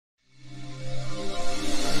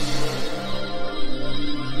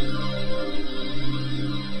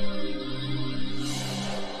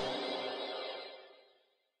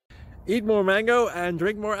Eat more mango and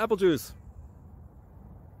drink more apple juice.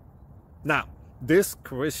 Now, this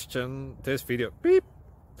video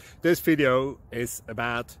is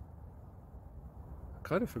about... I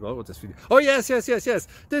kind of forgot what this video... Oh, yes.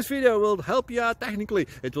 This video will help you out technically.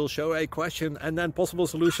 It will show a question and then possible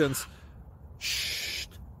solutions. Shh.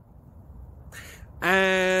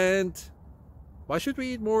 And why should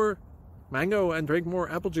we eat more mango and drink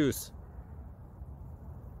more apple juice?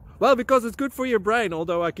 Well, because it's good for your brain,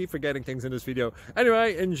 although I keep forgetting things in this video.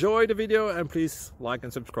 Anyway, enjoy the video and please like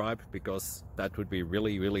and subscribe, because that would be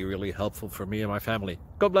really, really, really helpful for me and my family.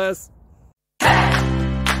 God bless!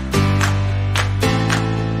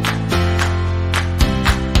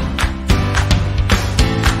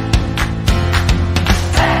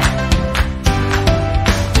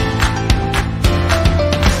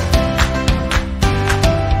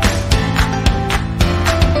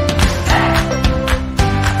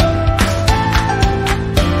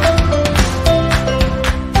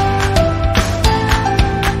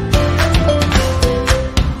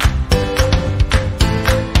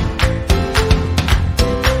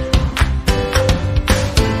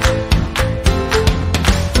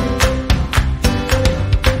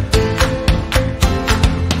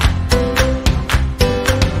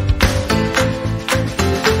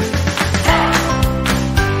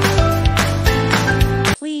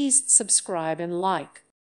 Subscribe and like.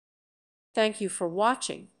 Thank you for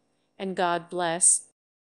watching, and God bless.